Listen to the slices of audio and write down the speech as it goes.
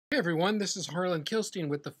Hey everyone, this is Harlan Kilstein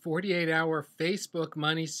with the 48-Hour Facebook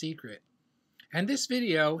Money Secret. And this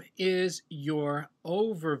video is your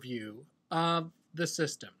overview of the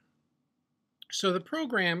system. So the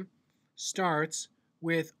program starts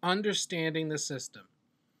with understanding the system.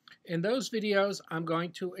 In those videos, I'm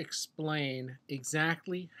going to explain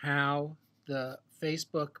exactly how the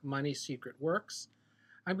Facebook Money Secret works.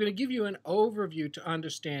 I'm going to give you an overview to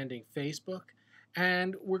understanding Facebook.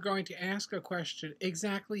 And we're going to ask a question,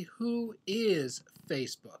 exactly who is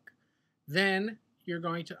Facebook? Then you're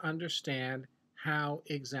going to understand how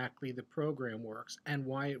exactly the program works and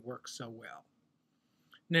why it works so well.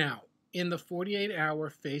 Now, in the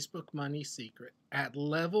 48-Hour Facebook Money Secret, at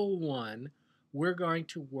level 1, we're going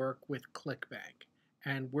to work with ClickBank.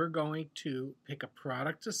 And we're going to pick a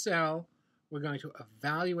product to sell. We're going to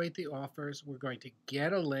evaluate the offers. We're going to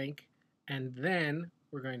get a link. And then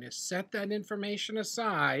we're going to set that information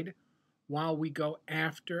aside while we go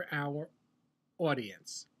after our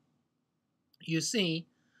audience. You see,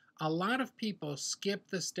 a lot of people skip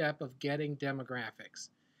the step of getting demographics.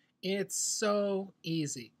 It's so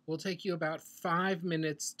easy. It will take you about 5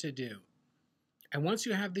 minutes to do. And once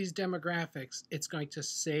you have these demographics, it's going to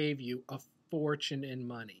save you a fortune in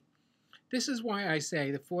money. This is why I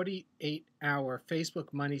say the 48-Hour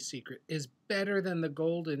Facebook Money Secret is better than the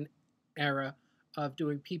golden era of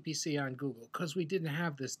doing PPC on Google, because we didn't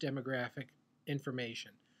have this demographic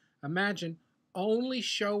information. Imagine only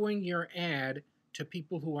showing your ad to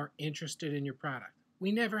people who are interested in your product.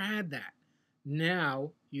 We never had that.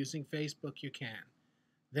 Now, using Facebook, you can.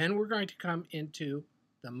 Then we're going to come into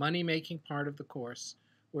the money-making part of the course,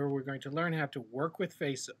 where we're going to learn how to work with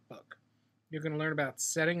Facebook. You're going to learn about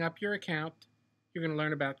setting up your account. You're going to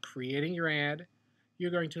learn about creating your ad.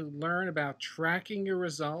 You're going to learn about tracking your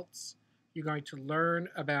results. You're going to learn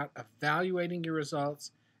about evaluating your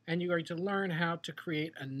results, and you're going to learn how to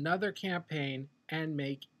create another campaign and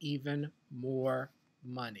make even more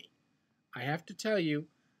money. I have to tell you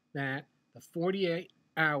that the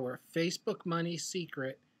 48-Hour Facebook Money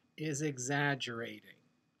Secret is exaggerating.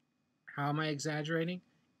 How am I exaggerating?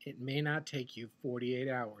 It may not take you 48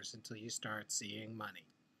 hours until you start seeing money.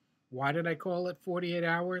 Why did I call it 48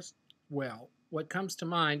 hours? Well, what comes to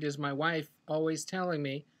mind is my wife always telling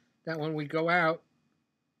me that when we go out,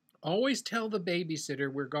 always tell the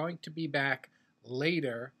babysitter we're going to be back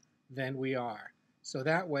later than we are. So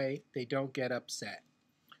that way they don't get upset.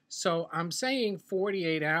 So I'm saying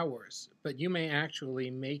 48 hours, but you may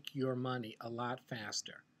actually make your money a lot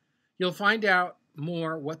faster. You'll find out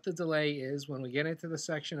more what the delay is when we get into the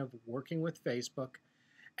section of working with Facebook.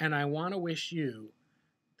 And I want to wish you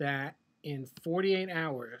that in 48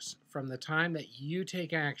 hours from the time that you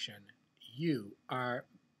take action, you are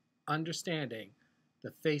understanding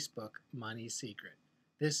the Facebook Money Secret.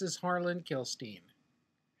 This is Harlan Kilstein.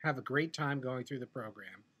 Have a great time going through the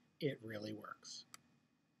program. It really works.